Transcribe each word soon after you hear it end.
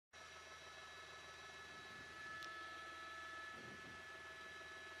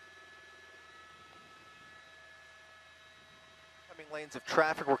lanes of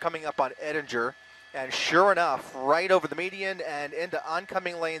traffic. We're coming up on Edinger, and sure enough, right over the median and into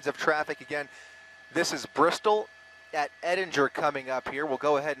oncoming lanes of traffic again. This is Bristol at Edinger coming up here. We'll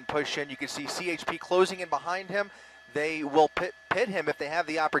go ahead and push in. You can see CHP closing in behind him. They will pit him if they have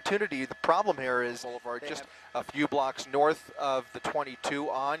the opportunity. The problem here is Boulevard, just a few blocks north of the 22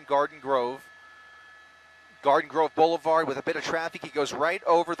 on Garden Grove. Garden Grove Boulevard with a bit of traffic. He goes right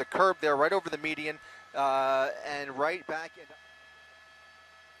over the curb there, right over the median, and right back in.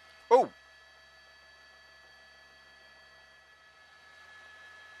 Oh!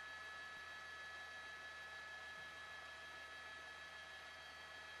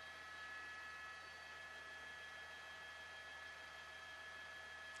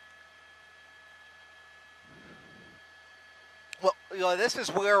 Well, you know, this is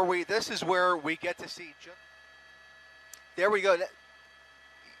where we get to see. There we go.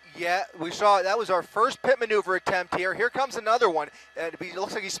 Yeah, we saw that was our first pit maneuver attempt here. Here comes another one. It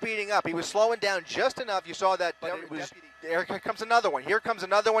looks like he's speeding up. He was slowing down just enough. You saw that. Here comes another one. Here comes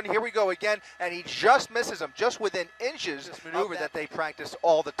another one. Here we go again, and he just misses him, just within inches. This maneuver that they practice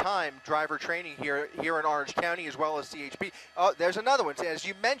all the time, driver training here in Orange County as well as CHP. Oh, there's another one. As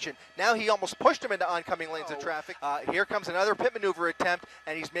you mentioned, now he almost pushed him into oncoming lanes of traffic. Here comes another pit maneuver attempt,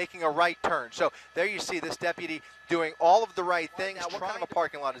 and he's making a right turn. So there you see this deputy doing all of the right things. Now, what kind of a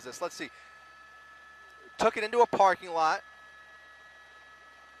parking lot is this? Let's see. Took it into a parking lot,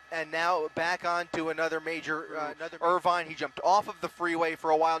 and now back onto another major, Irvine. He jumped off of the freeway for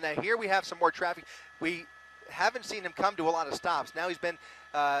a while. Now here we have some more traffic. We haven't seen him come to a lot of stops. Now he's been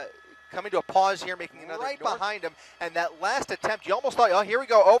coming to a pause here, making another right behind him. And that last attempt, you almost thought, oh, here we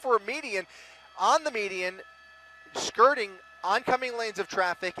go, over a median, on the median, skirting oncoming lanes of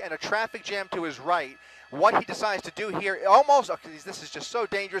traffic and a traffic jam to his right. What he decides to do here, this is just so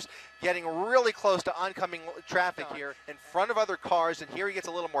dangerous, getting really close to oncoming traffic here in front of other cars, and here he gets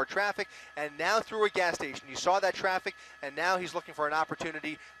a little more traffic, and now through a gas station. You saw that traffic, and now he's looking for an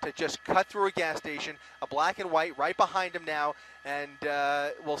opportunity to just cut through a gas station, a black and white right behind him now, and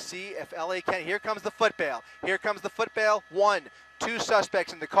we'll see if LA can. Here comes the foot bail. Here comes the foot bail. 1, 2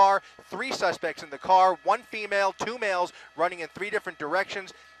 suspects in the car, 3 suspects in the car, 1 female, 2 males running in 3 different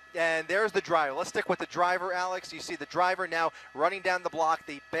directions. And there's the driver. Let's stick with the driver, Alex. You see the driver now running down the block.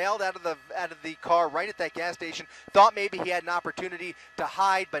 They bailed out of the car right at that gas station. Thought maybe he had an opportunity to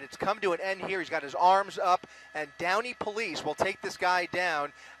hide, but it's come to an end here. He's got his arms up, and Downey Police will take this guy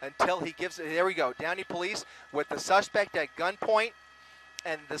down until he gives. There we go. Downey Police with the suspect at gunpoint,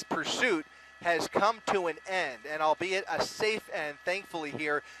 and this pursuit has come to an end, and albeit a safe end, thankfully,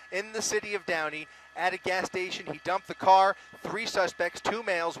 here in the city of Downey. At a gas station, he dumped the car, 3 suspects, 2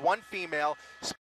 males, 1 female.